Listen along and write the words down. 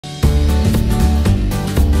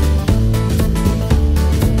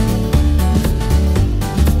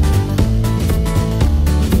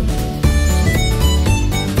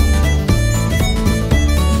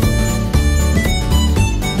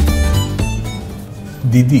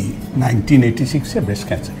দিদি 1986-এ breast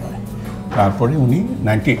cancer হয়, তারপরে উনি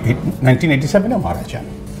 1987-এ মারা যান।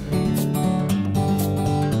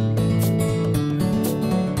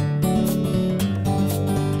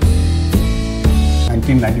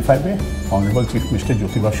 অনারেবল চিফ মিনিস্টার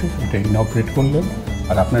জ্যোতি বাসু এটা ইনঅপারেট করলেন।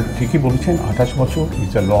 আর আপনার ঠিকই বলছেন 28 বছর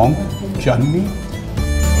is a long journey.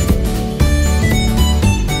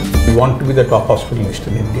 We want to B the top hospitalist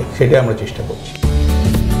in India, সেটাই আমরা চেষ্টা করছি।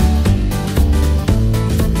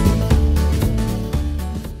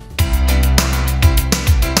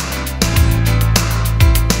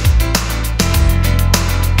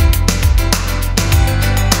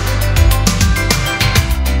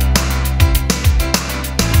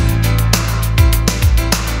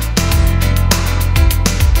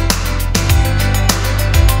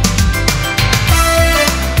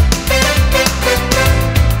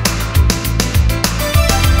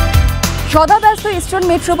 সদাব্যস্ত ইস্টার্ন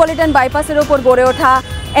মেট্রোপলিটন বাইপাসের ওপর গড়ে ওঠা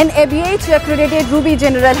NABH অ্যাক্রেডিটেড রুবি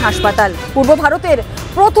জেনারেল হাসপাতাল, পূর্ব ভারতের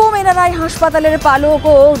প্রথম NRI হাসপাতালের পালক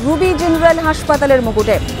ও রুবি জেনারেল হাসপাতালের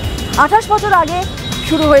মুকুটে 28 বছর আগে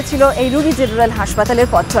শুরু হয়েছিল এই রুবি জেনারেল হাসপাতালের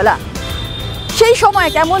পথ চলা। সেই সময়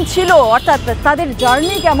কেমন ছিল, অর্থাৎ তাদের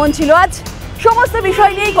জার্নি কেমন ছিল, আজ সমস্ত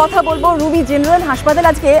বিষয় নিয়েই কথা বলবো। রুবি জেনারেল হাসপাতাল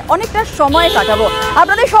আজকে অনেকটা সময় কাটাবো।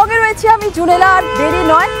 আপনাদের সঙ্গে রয়েছে আমি জুনেলা, আর দেরি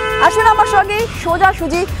নয়, আসুন আমার সঙ্গে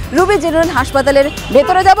সোজাসুজি রুবি জেনারেল হাসপাতালের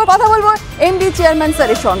ভেতরে যাব, কথা বলবো MD চেয়ারম্যান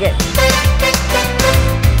স্যারের সঙ্গে।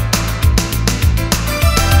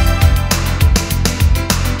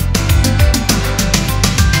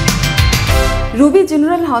 রুবি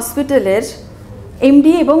জেনারেল হসপিটালের MD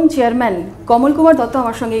এবং চেয়ারম্যান কমল কুমার দত্ত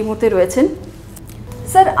আমার সঙ্গে এই মুহূর্তে রয়েছেন।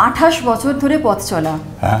 স্যার, 28 বছর ধরে পথ চলা,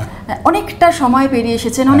 অনেকটা সময় পেরিয়ে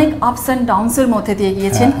এসেছেন, অনেক আপস অ্যান্ড ডাউনসের মধ্যে দিয়ে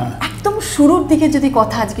গিয়েছেন। একদম শুরুর দিকে যদি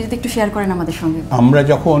কথা আজকে যদি একটু শেয়ার করেন আমাদের সঙ্গে। আমরা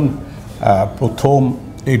যখন প্রথম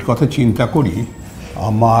এর কথা চিন্তা করি,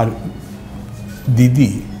 আমার দিদি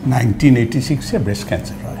 1986-এ ব্রেস্ট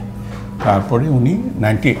ক্যান্সার হয়, তারপরে উনি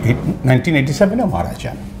 1987-এ মারা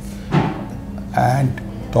যান। অ্যান্ড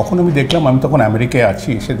তখন আমি দেখলাম, আমি তখন আমেরিকায় আছি,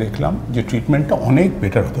 এসে দেখলাম যে ট্রিটমেন্টটা অনেক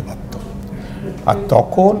বেটার হতে পারত। আর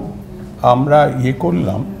তখন আমরা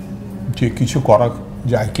করলাম যে কিছু করা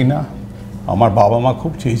যায় কি না। আমার বাবা মা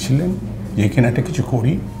খুব চেয়েছিলেন যে এখানে একটা কিছু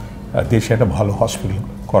করি, দেশে একটা ভালো হসপিটাল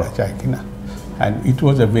করা যায় কি না। And it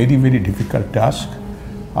was a very very difficult task.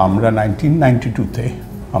 আমরা 1992-তে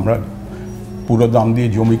আমরা পুরো দাম দিয়ে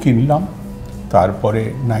জমি কিনলাম, তারপরে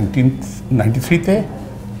 1993-তে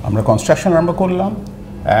আমরা কনস্ট্রাকশন আরম্ভ করলাম,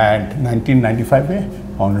 অ্যান্ড 1995-এ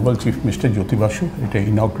অনারেবল চিফ মিনিস্টার জ্যোতি বাসু এটা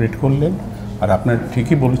ইনঅপারেট করলেন। আর আপনার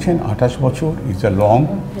ঠিকই বলেছেন 28 বছর ইজ আ লং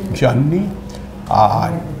জার্নি।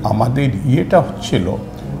 আর আমাদের হচ্ছিল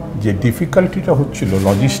যে ডিফিকাল্টিটা হচ্ছিল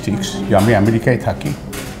লজিস্টিক্স, যে আমি আমেরিকায় থাকি,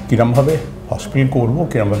 কীরমভাবে হসপিটাল করবো,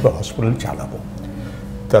 কীরমভাবে হসপিটাল চালাবো।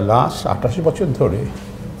 তা লাস্ট 28 বছর ধরে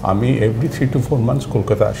আমি এভরি 3 to 4 মান্থস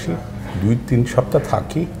কলকাতা আসি, 2-3 সপ্তাহ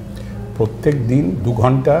থাকি, প্রত্যেক দিন 2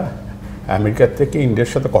 ঘন্টা আমেরিকার থেকে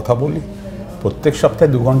ইন্ডিয়ার সাথে কথা বলি, প্রত্যেক সপ্তাহে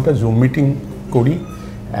 2 ঘন্টা জুম মিটিং করি।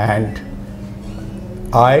 And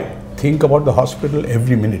I think about the hospital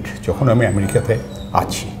every minute যখন আমি আমেরিকাতে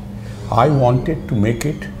আছি। I wanted to make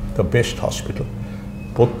it the best hospital.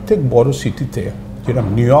 প্রত্যেক বড় সিটিতে, যেরকম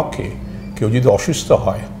নিউ ইয়র্কে কেউ যদি অসুস্থ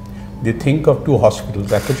হয়, they think of 2 hospitals,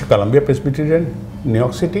 একটা হচ্ছে Columbia Presbyterian new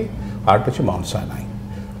York city, আর একটা হচ্ছে মাউন্ট সাইনাই।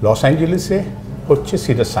 লস অ্যাঞ্জেলেসে হচ্ছে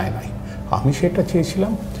সিডার সাইনাই। আমি সেটা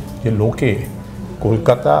চেয়েছিলাম যে লোকে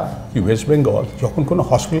কলকাতা কি ওয়েস্ট বেঙ্গল যখন কোনো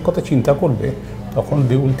হসপিটাল কথা চিন্তা করবে, তখন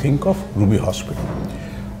they will think of Ruby hospital.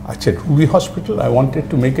 আচ্ছা, Ruby hospital, I wanted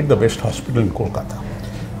to make it the best hospital in Kolkata.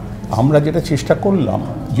 আমরা যেটা চেষ্টা করলাম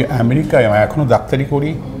যে আমেরিকায় আমি এখনও ডাক্তারি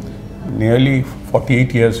করি, নিয়ারলি 48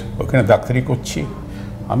 ইয়ার্স ওখানে ডাক্তারি করছি।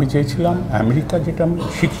 আমি চেয়েছিলাম আমেরিকা যেটা আমি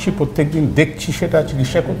শিখছি, প্রত্যেক দিন দেখছি, সেটা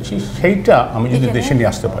চিকিৎসা করছি, সেইটা আমি যদি দেশে নিয়ে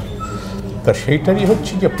আসতে পারি। তা সেইটারই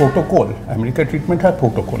হচ্ছে যে প্রোটোকল, আমেরিকার ট্রিটমেন্ট হয়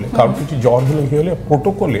প্রোটোকলে। কারণ কিছু জ্বর হলে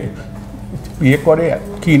প্রোটোকলে করে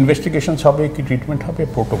কি ইনভেস্টিগেশনস হবে, কি ট্রিটমেন্ট হবে,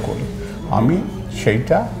 প্রোটোকলে। আমি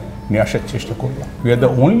সেইটা নিয়ে আসার চেষ্টা করলাম। We are the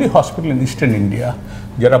only hospital in eastern India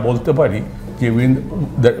যারা বলতে পারি যে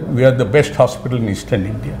we are the best hospital in eastern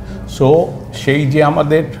India. So সেই যে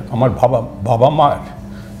আমার বাবা মার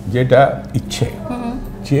যেটা ইচ্ছে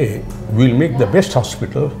যে will make the best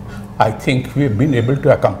hospital, I think we have been able to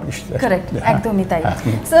accomplish that. Correct, একদমই তাই।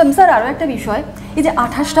 স্যার, আরও একটা বিষয়, এই যে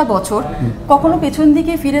 28টা বছর, কখনো পেছন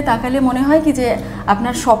দিকে ফিরে তাকালে মনে হয় কি যে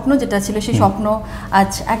আপনার স্বপ্ন যেটা ছিল, সেই স্বপ্ন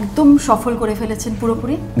আজ একদম সফল করে ফেলেছেন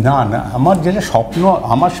পুরোপুরি? না, আমার যেটা স্বপ্ন,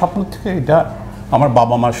 আমার স্বপ্ন থেকে এটা আমার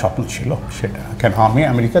বাবা মার স্বপ্ন ছিল সেটা। কেন আমি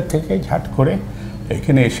আমেরিকার থেকে ঝাট করে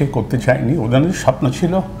এখানে এসে করতে চাইনি, ওদের স্বপ্ন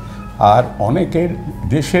ছিল আর অনেকের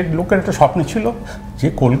দেশের লোকের একটা স্বপ্ন ছিল যে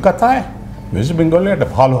কলকাতায় ওয়েস্ট বেঙ্গলে একটা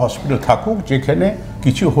ভালো হসপিটাল থাকুক, যেখানে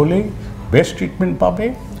কিছু হলেই বেস্ট ট্রিটমেন্ট পাবে,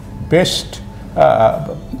 বেস্ট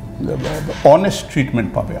অনেস্ট ট্রিটমেন্ট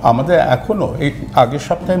পাবে। আমাদের এখনও এই আগের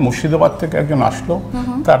সপ্তাহে মুর্শিদাবাদ থেকে একজন আসলো,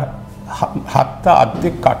 তার হাতটা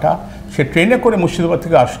অর্ধেক কাটা, সে ট্রেনে করে মুর্শিদাবাদ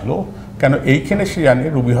থেকে আসলো, কেন এইখানে সে জানে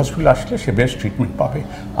রুবি হসপিটাল আসলে সে বেস্ট ট্রিটমেন্ট পাবে।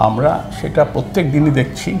 আমরা সেটা প্রত্যেক দিনই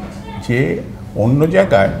দেখছি যে অন্য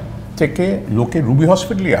জায়গায় থেকে লোকে রুবি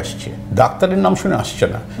হসপিটালে আসছে, ডাক্তারের নাম শুনে আসছে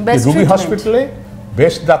না। রুবি হসপিটালে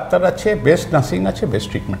বেস্ট ডাক্তার আছে, বেস্ট নার্সিং আছে, বেস্ট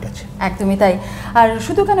ট্রিটমেন্ট আছে। একদমই তাই। আর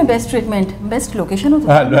শুধু কেন বেস্ট ট্রিটমেন্ট, বেস্ট লোকেশনও।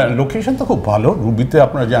 হ্যাঁ, লোকেশন তো খুব ভালো। রুবিতে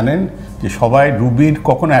আপনারা জানেন যে সবাই রুবির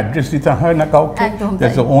কখনো অ্যাড্রেস দিতে হয় না কাউকে।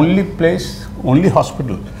 That's the only place, only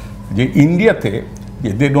hospital যে ইন্ডিয়াতে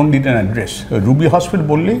they don't need an address. Ruby hospital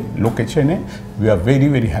বললেই লোকে চেনে। We are very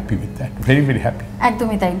very happy with that, very very happy.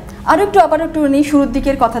 একদমই তাই। আবার একটু নেই, শুরুর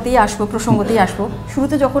দিকের কথাতেই আসবো, প্রসঙ্গতেই আসবো।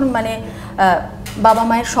 শুরুতে যখন মানে বাবা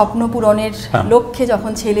মায়ের স্বপ্ন পূরণের লক্ষ্যে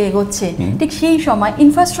যখন ছেলে এগোচ্ছে, ঠিক সেই সময়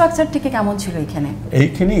ইনফ্রাস্ট্রাকচার থেকে কেমন ছিল এইখানে?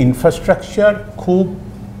 এইখানে ইনফ্রাস্ট্রাকচার খুব,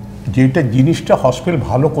 যেটা জিনিসটা হসপিটাল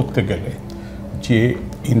ভালো করতে গেলে যে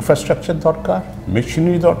ইনফ্রাস্ট্রাকচার দরকার,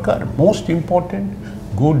 মেশিনারি দরকার, most important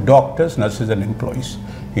good doctors, nurses and employees.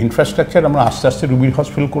 Infrastructure আমরা আস্তে আস্তে রুবির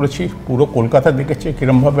হসপিটাল করেছি, পুরো কলকাতা দেখেছে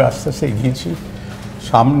কীরমভাবে আস্তে আস্তে এগিয়েছি।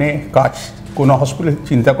 সামনে কাজ কোনো হসপিটাল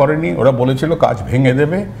চিন্তা করেনি, ওরা বলেছিল কাজ ভেঙে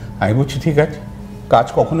দেবে। আমি বলছি ঠিক আছে, কাজ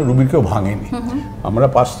কখনো রুবির কেউ ভাঙেনি। আমরা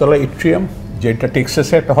 5 তলা এট্রিয়াম, যেটা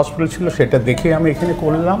টেক্সাসে একটা হসপিটাল ছিল, সেটা দেখে আমি এখানে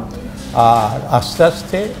করলাম। আর আস্তে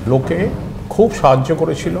আস্তে লোকে খুব সাহায্য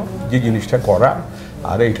করেছিল যে জিনিসটা করার।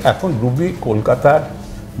 আর এখন রুবি কলকাতার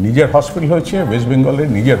নিজের হসপিটাল হয়েছে, ওয়েস্ট বেঙ্গলের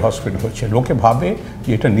নিজের হসপিটাল হয়েছে। লোকে ভাবে যে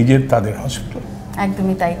এটা নিজের তাদের হসপিটাল।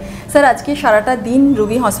 একদমই তাই। স্যার, আজকে সারাটা দিন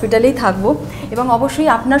রুবি হসপিটালেই থাকবো এবং অবশ্যই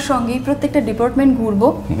আপনার সঙ্গেই প্রত্যেকটা ডিপার্টমেন্ট ঘুরবো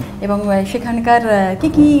এবং সেখানকার কি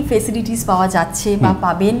কি ফেসিলিটিস পাওয়া যাচ্ছে বা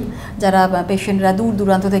পাবেন যারা পেশেন্টরা দূর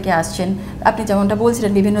দূরান্ত থেকে আসছেন। আপনি যেমনটা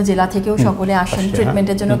বলছিলেন বিভিন্ন জেলা থেকেও সকলে আসেন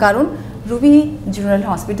ট্রিটমেন্টের জন্য, কারণ Ruby general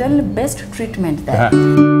hospital best treatment দেয়।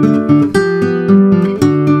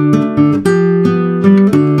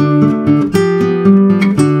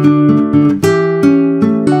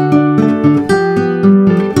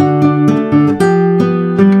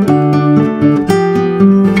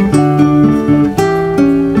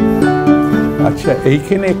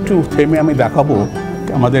 এইখানে একটু থেমে আমি দেখাবো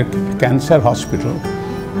আমাদের ক্যান্সার হসপিটাল।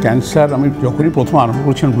 ক্যান্সার আমি যখনই প্রথম আরম্ভ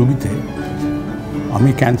করেছিলাম রুবিতে, আমি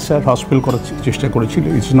ক্যান্সার হসপিটাল করার চেষ্টা করেছিল।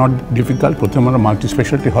 It's not difficult. প্রথমে আমরা মাল্টি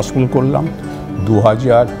স্পেশালিটি হসপিটাল করলাম,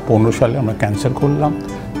 2015 সালে আমরা ক্যান্সার করলাম।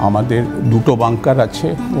 আমাদের 2টো বাঙ্কার আছে,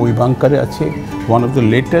 ওই বাঙ্কারে আছে one of the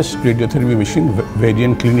latest radiotherapy machine,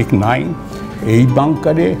 variant clinic 9। এই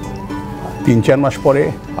বাঙ্কারে 3-4 মাস পরে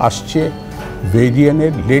আসছে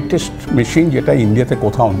ভেরিয়েন্টের লেটেস্ট মেশিন, যেটা ইন্ডিয়াতে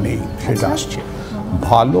কোথাও নেই, সেটা আসছে।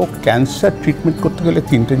 ভালো ক্যান্সার ট্রিটমেন্ট করতে গেলে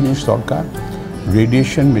 3টে জিনিস দরকার।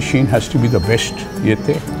 Radiation machine has to B the best,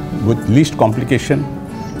 ইয়েতে with list complication.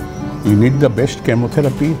 You need the best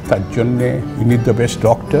chemotherapy, তার জন্যে you need the best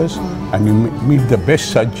doctors and you need the best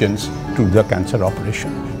surgeons to the cancer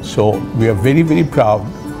operation. So we are very very proud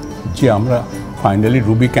যে আমরা finally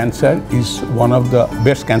Ruby cancer is one of the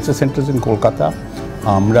best cancer saunters in Kolkata.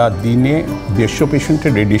 আমরা দিনে 150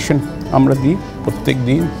 পেশেন্টের radiation আমরা দিই প্রত্যেক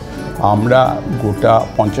দিন। আমরা গোটা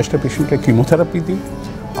 50টা পেশেন্টের কিমোথেরাপি দিই।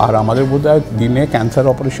 আর আমাদের বোধহয় দিনে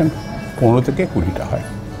ক্যান্সার অপারেশন 15 থেকে 20টা হয়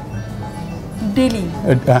ডেলি।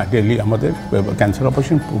 হ্যাঁ, ডেলি আমাদের ক্যান্সার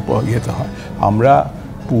অপারেশন ইয়েতে হয়। আমরা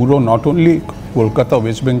পুরো not only Kolkata,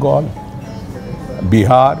 West Bengal,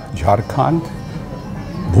 Bihar, Jharkhand,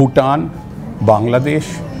 Bhutan, Bangladesh,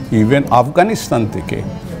 even Afghanistan থেকে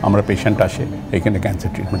আমরা পেশেন্ট আসে এখানে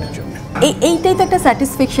ক্যান্সার ট্রিটমেন্টের জন্য। এইটাই তো একটা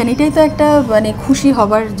স্যাটিসফ্যাকশন, এটাই তো একটা মানে খুশি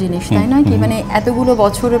হবার জিনিস, তাই নয় কি? মানে এতগুলো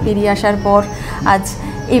বছর পেরিয়ে আসার পর আজ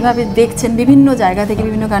এইভাবে দেখছেন বিভিন্ন জায়গা থেকে,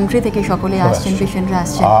 বিভিন্ন কান্ট্রি থেকে সকলে আসছেন, পেশেন্টরা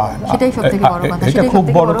আসছেন, সেটাই সবথেকে বড় কথা। এটা খুব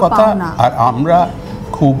বড় কথা। আর আমরা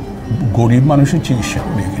খুব গরিব মানুষের চিকিৎসা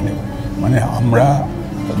করি এখানে। মানে আমরা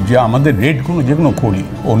যে আমাদের রেটগুলো যেগুলো করি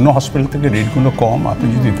অন্য হসপিটাল থেকে রেটগুলো কম। আপনি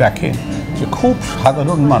যদি দেখেন যে খুব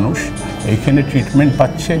সাধারণ মানুষ এইখানে ট্রিটমেন্ট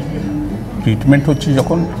পাচ্ছে। ট্রিটমেন্ট হচ্ছে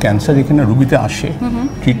যখন ক্যান্সার এখানে রুবিতে আসে,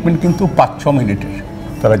 ট্রিটমেন্ট কিন্তু 5-6 মিনিটের।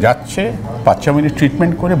 তারা যাচ্ছে, 5-6 মিনিট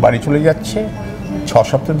ট্রিটমেন্ট করে বাড়ি চলে যাচ্ছে। 6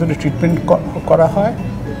 সপ্তাহ ধরে ট্রিটমেন্ট করা হয়,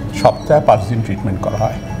 সপ্তাহে 5 দিন ট্রিটমেন্ট করা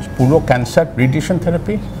হয়। পুরো ক্যান্সার রেডিয়েশন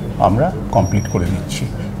থেরাপি আমরা কমপ্লিট করে দিচ্ছি।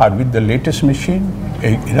 আর উইথ দ্য লেটেস্ট মেশিন,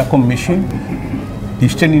 এরকম মেশিন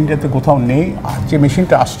ইস্টার্ন ইন্ডিয়াতে কোথাও নেই। আর যে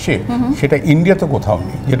মেশিনটা আসছে সেটা ইন্ডিয়াতে কোথাও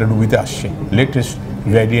নেই, যেটা রুবিতে আসছে, লেটেস্ট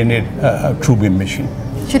ভ্যারিয়েন্টের ট্রুবিম মেশিন।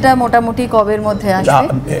 সেটা মোটামুটি কবের মধ্যে আসবে?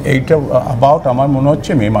 এইটা অ্যাবাউট আমার মনে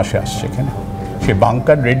হচ্ছে মে মাসে আসছে এখানে। সে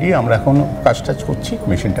বাংকার রেডি, আমরা এখন কাজ করছি,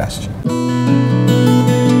 মেশিনটা আসছে।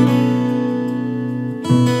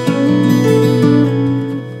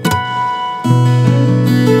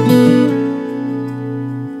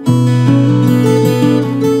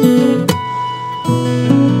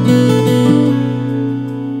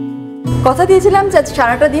 কথা দিয়েছিলাম যে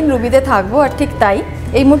সারাটা দিন রুবিতে থাকবো, আর ঠিক তাই।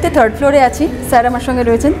 এই মুহূর্তে থার্ড ফ্লোরে আছি, স্যার আমার সঙ্গে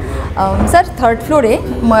রয়েছেন। স্যার, থার্ড ফ্লোরে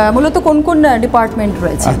মূলত কোন কোন ডিপার্টমেন্ট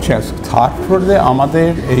রয়েছে? আচ্ছা, থার্ড ফ্লোরে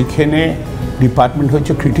আমাদের এইখানে ডিপার্টমেন্ট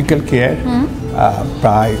হচ্ছে ক্রিটিক্যাল কেয়ার,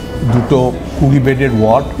 প্রায় 20 বেডের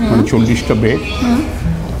ওয়ার্ড, মানে 40টা bed.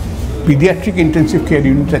 Paediatric intensive care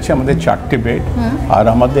unit আছে আমাদের 4টে বেড, আর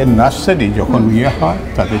আমাদের নার্সারি যখন হয়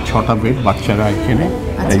তাদের 6টা বেড, বাচ্চারা এখানে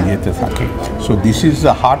ইয়েতে থাকে। So this is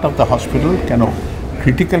the heart of the hospital. কেন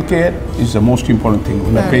critical care is the most important thing.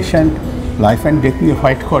 Patient life and death নিয়ে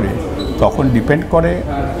ফাইট করে, তখন ডিপেন্ড করে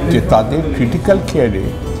যে তাদের ক্রিটিক্যাল কেয়ারে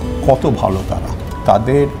কত ভালো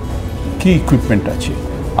তাদের কী ইকুইপমেন্ট আছে।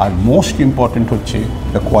 আর মোস্ট ইম্পর্টেন্ট হচ্ছে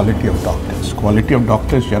the quality of doctors. Quality of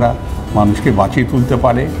doctors যারা মানুষকে বাঁচিয়ে তুলতে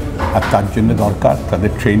পারে, আর তার জন্য দরকার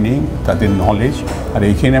তাদের ট্রেনিং, তাদের নলেজ। আর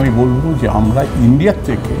এইখানে আমি বলবো যে আমরা ইন্ডিয়ার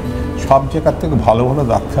থেকে সব জায়গার থেকে ভালো ভালো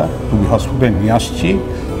ডাক্তার রুবি হসপিটালে নিয়ে আসছি,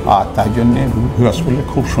 আর তাই জন্যে রুবি হসপিটালে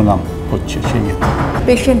খুব সুনাম হচ্ছে। সেই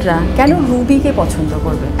পেশেন্টরা কেন রুবিকে পছন্দ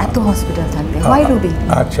করবে এত হসপিটাল থাকতে? Y Ruby?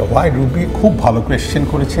 আচ্ছা, ওয়াই রুবি, খুব ভালো কোয়েশ্চেন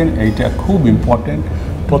করেছেন। এইটা খুব ইম্পর্টেন্ট।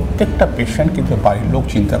 প্রত্যেকটা পেশেন্ট কিন্তু বাড়ির লোক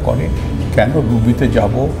চিন্তা করে কেন রুবিতে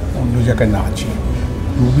যাব, অন্য জায়গায় না আছি।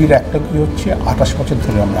 রুবির একটা কি হচ্ছে, 28 বছর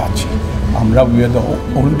ধরে আমরা আছি। আমরা we are the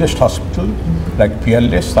oldest hospital, like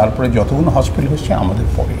Peerless. তারপরে যতগুলো হসপিটাল হচ্ছে আমাদের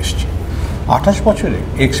পরে এসছে। 28 বছরে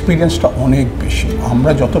এক্সপিরিয়েন্সটা অনেক বেশি।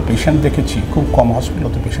 আমরা যত পেশেন্ট দেখেছি, খুব কম হসপিটাল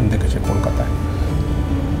অত পেশেন্ট দেখেছে কলকাতায়।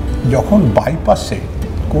 যখন বাইপাসে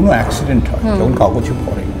কোনো অ্যাক্সিডেন্ট হয়, যখন কাগজে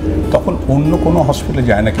পড়ে, তখন অন্য কোনো হসপিটালে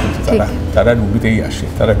যায় না, কিন্তু তারা রুবিতেই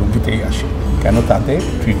আসে। কেন তাদের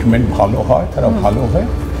ট্রিটমেন্ট ভালো হয়, তারা ভালো হয়,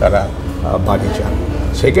 তারা বাড়ি যান।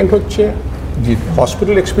 সেকেন্ড হচ্ছে যে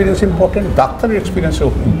হসপিটাল এক্সপিরিয়েন্স ইম্পর্টেন্ট, ডাক্তারের এক্সপিরিয়েন্সও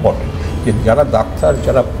ইম্পর্টেন্ট। যে যারা ডাক্তার,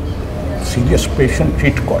 যারা সিরিয়াস পেশেন্ট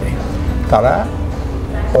ট্রিট করে, তারা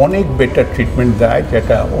অনেক বেটার ট্রিটমেন্ট দেয়,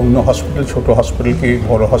 যেটা অন্য হসপিটাল, ছোটো হসপিটালকে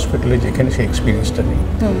বড় হসপিটালে যেখানে সেই এক্সপিরিয়েন্সটা নেই।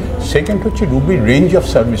 সেকেন্ড হচ্ছে রুবির রেঞ্জ অফ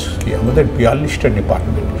সার্ভিস কি, আমাদের 42টা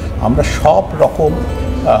ডিপার্টমেন্ট। আমরা সব রকম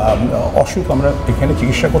অসুখ আমরা এখানে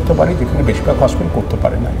চিকিৎসা করতে পারি, যেখানে বেশিরভাগ হসপিটাল করতে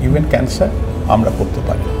পারে না। ইভেন ক্যান্সার আমরা করতে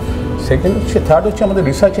পারি। সেকেন্ড হচ্ছে, থার্ড হচ্ছে আমাদের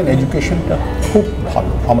রিসার্চ অ্যান্ড এডুকেশনটা খুব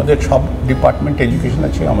ভালো। আমাদের সব ডিপার্টমেন্ট এডুকেশন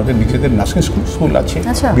আছে। আমাদের নিজেদের নার্সিং স্কুল আছে,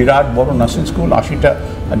 বিরাট বড় নার্সিং স্কুল, 80টা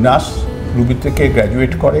নার্স রুবি থেকে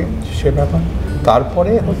গ্র্যাজুয়েট করে, সে ব্যাপার।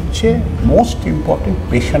 তারপরে হচ্ছে most important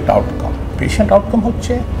patient outcome. Patient outcome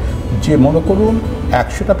হচ্ছে যে মনে করুন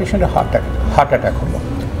 100টা পেশেন্টের হার্ট অ্যাটাক হলো,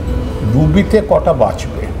 রুবিতে কটা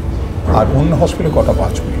বাঁচবে আর অন্য হসপিটালে কটা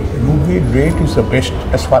বাঁচবে। রুবির rate is the best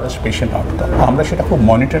as far as patient outcome. আমরা সেটা খুব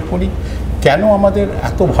মনিটর করি। কেন আমাদের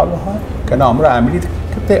এত ভালো হয়? কেন আমরা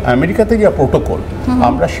আমেরিকাতে যা প্রোটোকল,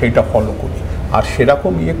 আমরা সেটা ফলো করি, আর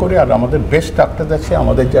সেরকম করে। আর আমাদের বেস্ট ডাক্তার আছে,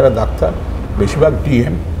 আমাদের যারা ডাক্তার বেশিরভাগ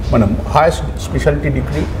ডিএম, মানে highest speciality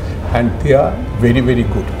degree, and they are very very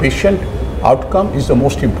good. Patient outcome is the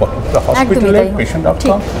most important. The হসপিটালের পেশেন্ট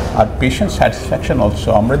আউটকাম আর পেশেন্ট স্যাটিসফ্যাকশন অলসো।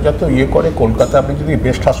 আমরা যত করে কলকাতা, আপনি যদি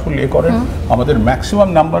বেস্ট হসপিটাল করেন, আমাদের maximum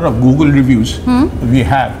number of Google reviews we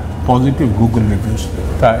have positive Google reviews.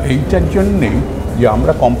 তা এইটার জন্যেই যে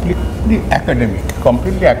আমরা কমপ্লিটলি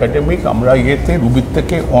অ্যাকাডেমিক। আমরা রুবির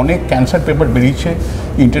থেকে অনেক ক্যান্সার পেপার বেরিয়েছে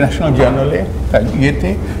ইন্টারন্যাশনাল জার্নালে,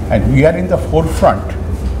 and we are in the ফোরফ্রন্ট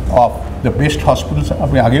of the best hospitals.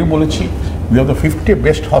 আমি আগেও বলেছি, we are the 50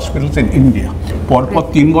 best hospitals in India. পরপর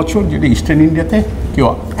 3 বছর, যেটা ইস্টার্ন ইন্ডিয়াতে কেউ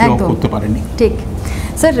করতে পারেনি। ঠিক।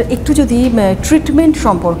 স্যার, একটু যদি ট্রিটমেন্ট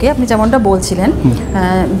সম্পর্কে, আপনি যেমনটা বলছিলেন,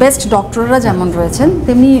 বেস্ট ডক্টররা যেমন রয়েছেন,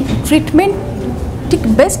 তেমনি ট্রিটমেন্ট ঠিক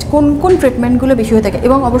বেস্ট কোন কোন ট্রিটমেন্টগুলো বেশি হয়ে থাকে,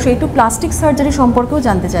 এবং অবশ্যই একটু প্লাস্টিক সার্জারি সম্পর্কেও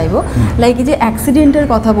জানতে চাইবো। লাইক এই যে অ্যাক্সিডেন্টের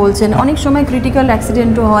কথা বলছেন, অনেক সময় ক্রিটিক্যাল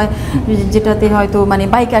অ্যাক্সিডেন্টও হয়, যেটাতে হয়তো মানে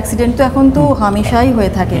বাইক অ্যাক্সিডেন্ট তো এখন তো হামেশাই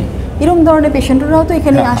হয়ে থাকে, এরকম ধরনের পেশেন্টরাও তো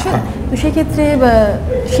এখানে আসে। তো সেক্ষেত্রে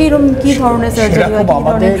সেইরকম কী ধরনের সার্জারি হয়, কী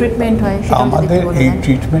ধরনের ট্রিটমেন্ট হয়? আমাদের এই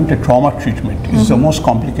ট্রিটমেন্টে trauma treatment is the most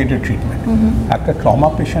complicated treatment. একটা ট্রমা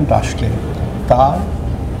পেশেন্ট আসলে তার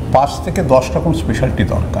 5 থেকে 10 রকম স্পেশালিটি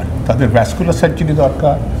দরকার। তাদের ভ্যাসকুলার সার্জারি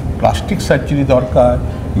দরকার, প্লাস্টিক সার্জারি দরকার,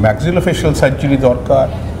 ম্যাক্সিলোফেশিয়াল সার্জারি দরকার,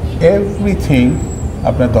 এভরিথিং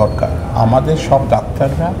আপনার দরকার। আমাদের সব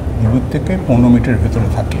ডাক্তাররা রুবির থেকে 15 মিটারের ভেতরে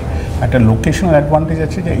থাকে। একটা লোকেশনাল অ্যাডভান্টেজ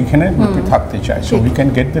আছে যে এখানে লোকে থাকতে চায়, so we can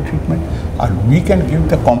get the treatment, R we can give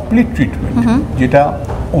the complete treatment, যেটা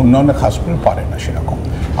অন্য অনেক হসপিটাল পারে না সেরকম।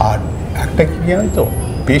 আর একটা কি জানেন তো,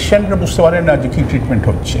 পেশেন্টরা বুঝতে পারে না যে কী ট্রিটমেন্ট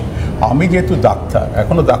হচ্ছে। আমি যেহেতু ডাক্তার,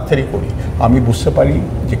 এখনও ডাক্তারি করি, আমি বুঝতে পারি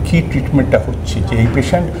যে কী ট্রিটমেন্টটা হচ্ছে, যে এই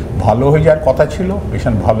পেশেন্ট ভালো হয়ে যাওয়ার কথা ছিল,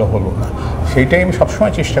 পেশেন্ট ভালো হলো না। সেইটাই আমি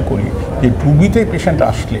সবসময় চেষ্টা করি যে রুগীতে পেশেন্ট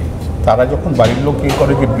আসলে তারা যখন বাড়ির লোক ইয়ে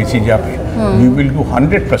করে যে বেঁচে যাবে, we will do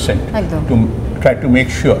 100% to try to make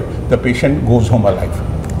sure the patient goes home alive.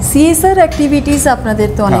 CSR activities আপনাদের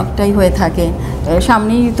তো অনেকটাই হয়ে থাকে,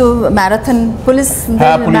 সামনেই তো ম্যারাথন,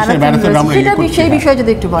 পুলিশের ম্যারাথন, সেই বিষয়ে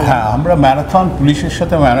যদি একটু বলেন। হ্যাঁ, আমরা ম্যারাথন, পুলিশের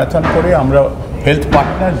সাথে ম্যারাথন করে আমরা হেলথ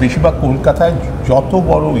পার্টনার, বেশিরভাগ কলকাতায় যত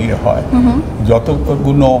বড় ইয়ে হয়,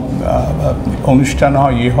 যতগুলো অনুষ্ঠান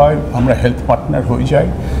হয়, হয়, আমরা হেলথ পার্টনার হয়ে যাই।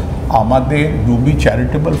 আমাদের Ruby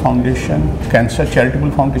charitable foundation, cancer charitable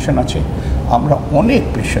foundation আছে। আমরা অনেক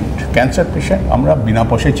পেশেন্ট, ক্যান্সার পেশেন্ট আমরা বিনা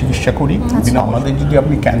পয়সায় চিকিৎসা করি। আমাদের যদি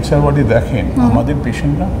আপনি ক্যান্সার ওয়ার্ডে দেখেন, আমাদের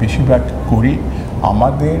পেশেন্টরা বেশিরভাগ করি,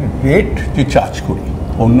 আমাদের রেট যে চার্জ করি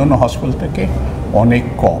অন্যান্য হসপিটাল থেকে অনেক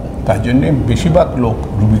কম। তার জন্যে বেশিরভাগ লোক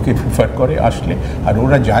রুবিকে প্রিফার করে আসলে, আর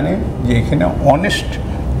ওরা জানে যে এখানে অনেস্ট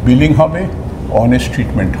বিলিং হবে, অনেস্ট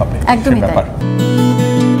ট্রিটমেন্ট হবে। একদমই ব্যাপার।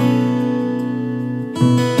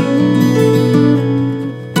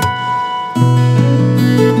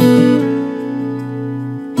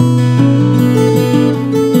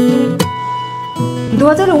 দু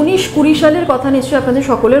 2019-20 সালের কথা নিশ্চয়ই আপনাদের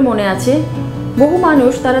সকলের মনে আছে। বহু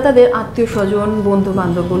মানুষ তারা তাদের আত্মীয় স্বজন, বন্ধু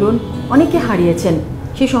বান্ধব বলুন, অনেকে হারিয়েছেন।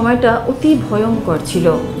 সেই সময়টা অতি ভয়ঙ্কর ছিল।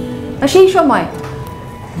 আর সেই সময়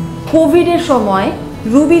কোভিডের সময়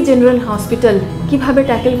রুবি জেনারেল হসপিটাল কিভাবে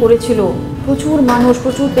ট্যাকেল করেছিল, প্রচুর মানুষ,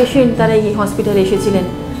 প্রচুর পেশেন্ট তারা এই হসপিটালে এসেছিলেন।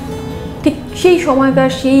 ঠিক সেই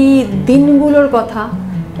সময়কার সেই দিনগুলোর কথা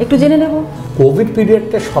একটু জেনে নেব। কোভিড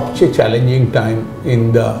পিরিয়ডটা সবচেয়ে challenging time in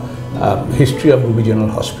the history of Ruby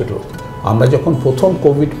general hospital. আমরা যখন প্রথম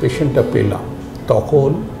কোভিড পেশেন্টটা পেলাম, তখন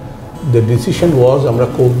দ্য ডিসিশন ওয়াজ আমরা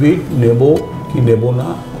কোভিড নেব কি নেব না।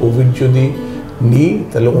 কোভিড যদি নিই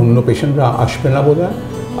তাহলে অন্য পেশেন্টরা আসবে না বোধহয়,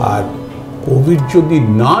 আর কোভিড যদি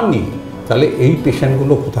না নিই তাহলে এই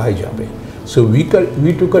পেশেন্টগুলো কোথায় যাবে। So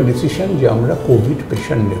we took a decision যে আমরা কোভিড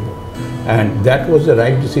পেশেন্ট নেব, and that was the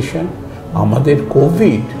right decision. আমাদের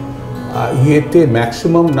কোভিড ইয়েতে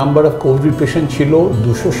maximum number of Covid patient ছিল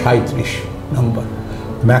 237 নাম্বার,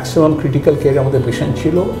 ম্যাক্সিমাম ক্রিটিক্যাল কেয়ারে আমাদের পেশেন্ট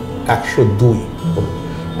ছিল 102,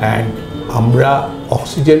 অ্যান্ড আমরা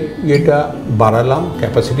অক্সিজেন ইয়েটা বাড়ালাম,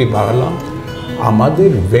 ক্যাপাসিটি বাড়ালাম।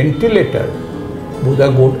 আমাদের ভেন্টিলেটার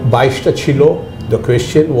বোধহয় 22টা ছিল। দ্য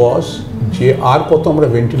কোয়েশ্চেন ওয়াজ যে আর কত আমরা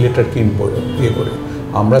ভেন্টিলেটার কিনবো ইয়ে করে।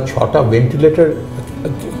 আমরা 6টা ভেন্টিলেটার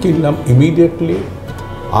কিনলাম ইমিডিয়েটলি,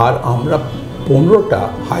 আর আমরা 15টা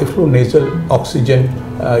high flow nasal oxygen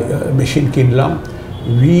machine কিনলাম।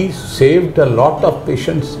 We saved a lot of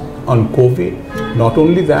patients on Covid. Not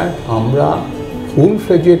only that, আমরা ফুল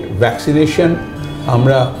ফ্লেজেড ভ্যাকসিনেশন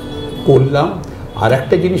আমরা করলাম। আর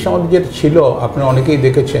একটা জিনিস আমাদের যেটা ছিল, আপনারা অনেকেই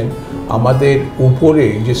দেখেছেন, আমাদের উপরে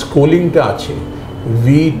যে স্ক্রোলিংটা আছে,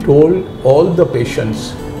 we told all the patients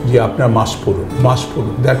যে আপনার মাস্ক পরুন, মাস্ক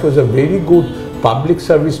পরুন। That was a very good public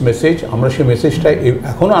service message. আমরা সেই মেসেজটা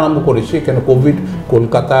এখনও আরম্ভ করেছি, কেন কোভিড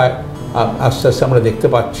কলকাতায় আস্তে আস্তে আমরা দেখতে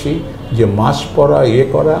পাচ্ছি যে মাস্ক পরা ইয়ে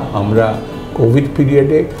করা আমরা কোভিড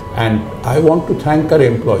পিরিয়ডে। And I want to thank R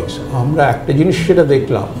employees. আমরা একটা জিনিস সেটা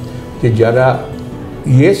দেখলাম যে যারা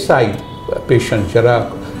ইএসআই পেশেন্ট, যারা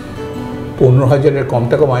 15,000-এর কম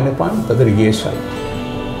টাকা মাইনে পান, তাদের ইএসআই,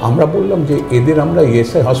 আমরা বললাম যে এদের আমরা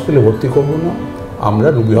ইএসআই হসপিটালে ভর্তি করবো না, আমরা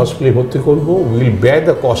রুবি হসপিটালে ভর্তি করবো। Will bear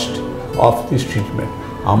the cost of this treatment.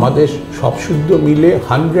 আমাদের সব শুদ্ধ মিলে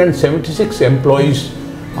 176 এমপ্লয়িজ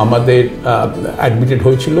আমাদের অ্যাডমিটেড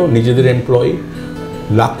হয়েছিল, নিজেদের employee.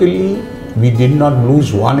 Luckily we did not lose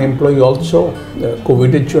one employee also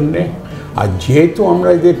কোভিডের জন্যে। আর যেহেতু আমরা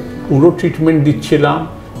এদের পুরো ট্রিটমেন্ট দিচ্ছিলাম,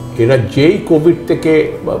 এরা যেই কোভিড থেকে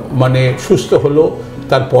মানে সুস্থ হলো,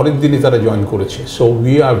 তার পরের দিনই তারা জয়েন করেছে। So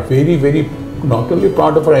we are very very not only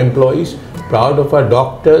proud of R employees, proud of our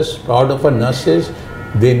doctors, proud of our nurses.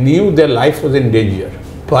 They knew their life was in danger,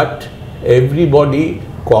 but everybody,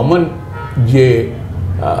 common je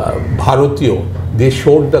Bharatiyo, they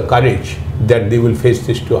showed the courage that they will face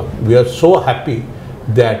this too. We are so happy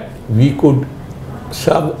that we could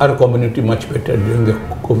serve our community much better during the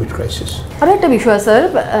COVID crisis. আর একটা বিষয় sir,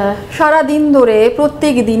 সারা দিন ধরে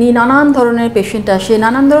প্রত্যেক দিনই নানান ধরনের patient আসে,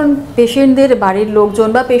 নানান ধরনের পেশেন্টদের বাড়ির লোকজন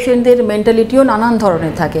বা পেশেন্টদের মেন্টালিটিও নানান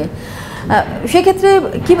ধরনের থাকে। সেক্ষেত্রে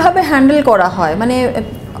কিভাবে হ্যান্ডেল করা হয়? মানে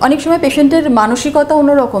অনেক সময় পেশেন্টের মানসিকতা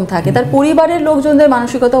অন্যরকম থাকে, তার পরিবারের লোকজনদের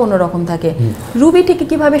মানসিকতা অন্যরকম থাকে। রুবি থেকে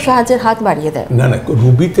কিভাবে সাহায্যের হাত বাড়িয়ে দেয়? না,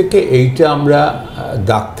 রুবি থেকে এইটা আমরা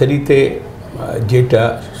ডাক্তারিতে যেটা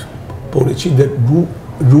পড়েছি,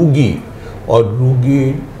 রুগী ও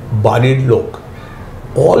রুগীর বাড়ির লোক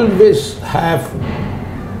always have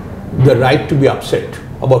the right to be upset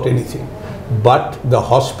about anything, but the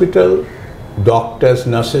hospital doctors,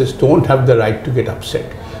 nurses don't have the right to get upset.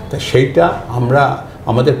 তা সেইটা আমরা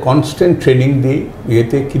আমাদের কনস্ট্যান্ট ট্রেনিং দিই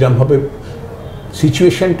ইয়েতে কীরকমভাবে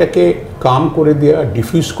সিচুয়েশনটাকে কাম করে দেওয়া,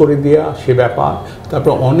 ডিফিউজ করে দেওয়া সে ব্যাপার।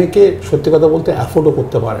 তারপর অনেকে সত্যি কথা বলতে অ্যাফোর্ডও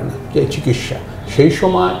করতে পারে না যে চিকিৎসা, সেই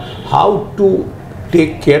সময় how to take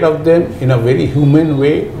care of them in a very human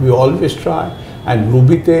way we always try. And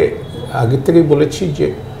রুবিতে আগের থেকেই বলেছি যে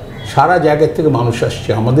সারা জায়গার থেকে মানুষ আসছে,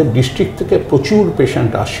 আমাদের ডিস্ট্রিক্ট থেকে প্রচুর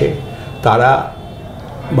পেশেন্ট আসে, তারা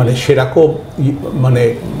মানে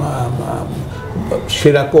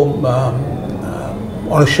সেরকম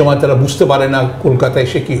অনেক সময় তারা বুঝতে পারে না কলকাতায়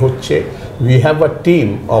এসে কী হচ্ছে। We have a team,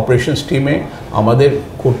 operations টিমে আমাদের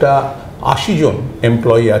গোটা 80 জন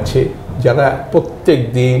এমপ্লয়ি আছে যারা প্রত্যেক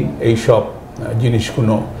দিন এইসব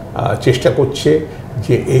জিনিসগুলো চেষ্টা করছে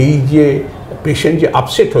যে এই যে পেশেন্ট যে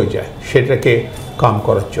আপসেট হয়ে যায় সেটাকে কাম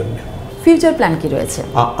করার জন্য। ফিউচার প্ল্যান কি রয়েছে?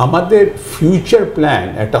 আমাদের ফিউচার প্ল্যান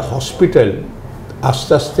একটা হসপিটাল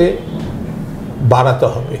আস্তে আস্তে বাড়াতে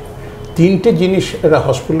হবে। 3টে জিনিস একটা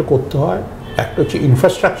হসপিটাল করতে হয়, একটা হচ্ছে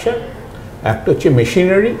ইনফ্রাস্ট্রাকচার, একটা হচ্ছে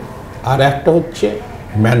মেশিনারি, আর একটা হচ্ছে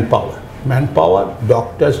man power,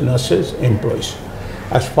 doctors, nurses, employees.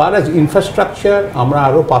 As far as infrastructure আমরা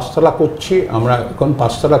আরও 5তলা করছি, আমরা এখন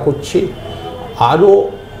 5তলা করছি, আরও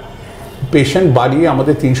পেশেন্ট বাড়িয়ে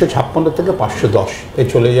আমাদের 356 থেকে 510-এ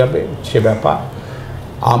চলে যাবে সে ব্যাপার।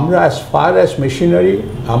 আমরা অ্যাজ ফার অ্যাজ মেশিনারি,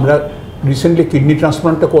 আমরা রিসেন্টলি কিডনি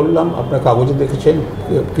ট্রান্সপ্লান্টটা করলাম, আপনার কাগজে দেখেছেন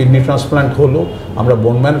কিডনি ট্রান্সপ্লান্ট হলো, আমরা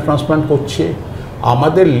বোন ম্যারো ট্রান্সপ্লান্ট করছি।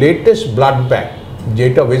 আমাদের লেটেস্ট ব্লাড ব্যাঙ্ক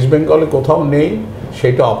যেটা ওয়েস্ট বেঙ্গলে কোথাও নেই,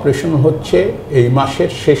 সেটা অপারেশন হচ্ছে এই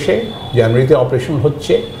মাসের শেষে, জানুয়ারিতে অপারেশন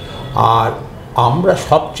হচ্ছে। আর আমরা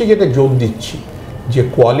সবচেয়ে যেটা জোর দিচ্ছি যে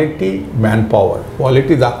কোয়ালিটি ম্যানপাওয়ার,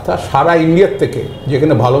 কোয়ালিটি ডাক্তার সারা ইন্ডিয়ার থেকে,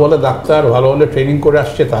 যেখানে ভালো ভালো ডাক্তার ভালো ভালো ট্রেনিং করে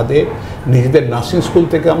আসছে, তাদের নিজেদের নার্সিং স্কুল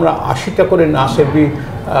থেকে আমরা 80টা করে নার্স এভরি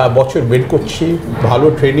বছর বের করছি, ভালো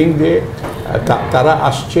ট্রেনিং দিয়ে তারা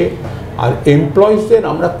আসছে। আর এমপ্লয়িজদের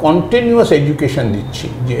আমরা কন্টিনিউয়াস এডুকেশন দিচ্ছি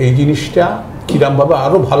যে এই জিনিসটা কীরকমভাবে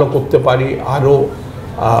আরও ভালো করতে পারি, আরও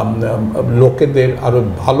লোকেদের আরও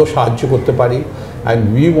ভালো সাহায্য করতে পারি। And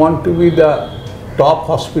we want to B the top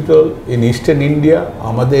hospital in eastern India.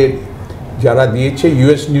 আমাদের যারা দিয়েছে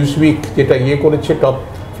US Newsweek যেটা করেছে top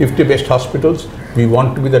 50 best hospitals, we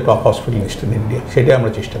want to B the top hospital in eastern India, সেটাই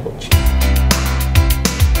আমরা চেষ্টা করছি।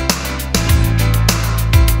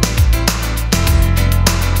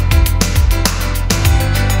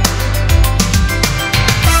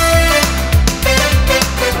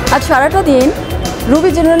 আজ সারাটা দিন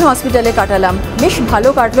রুবি জেনারেল হসপিটালে কাটালাম, বেশ ভালো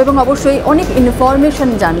কাটলো এবং অবশ্যই অনেক ইনফরমেশন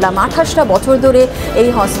জানলাম। 28টা বছর ধরে এই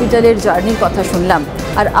হসপিটালের জার্নির কথা শুনলাম।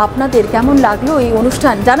 আর আপনাদের কেমন লাগলো এই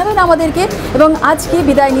অনুষ্ঠান জানাবেন আমাদেরকে। এবং আজকে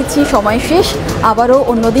বিদায় নিচ্ছি, সময় শেষ। আবারও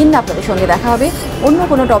অন্য দিন আপনাদের সঙ্গে দেখা হবে, অন্য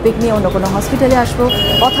কোনো টপিক নিয়ে, অন্য কোনো হসপিটালে আসবো,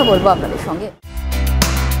 কথা বলবো আপনাদের সঙ্গে।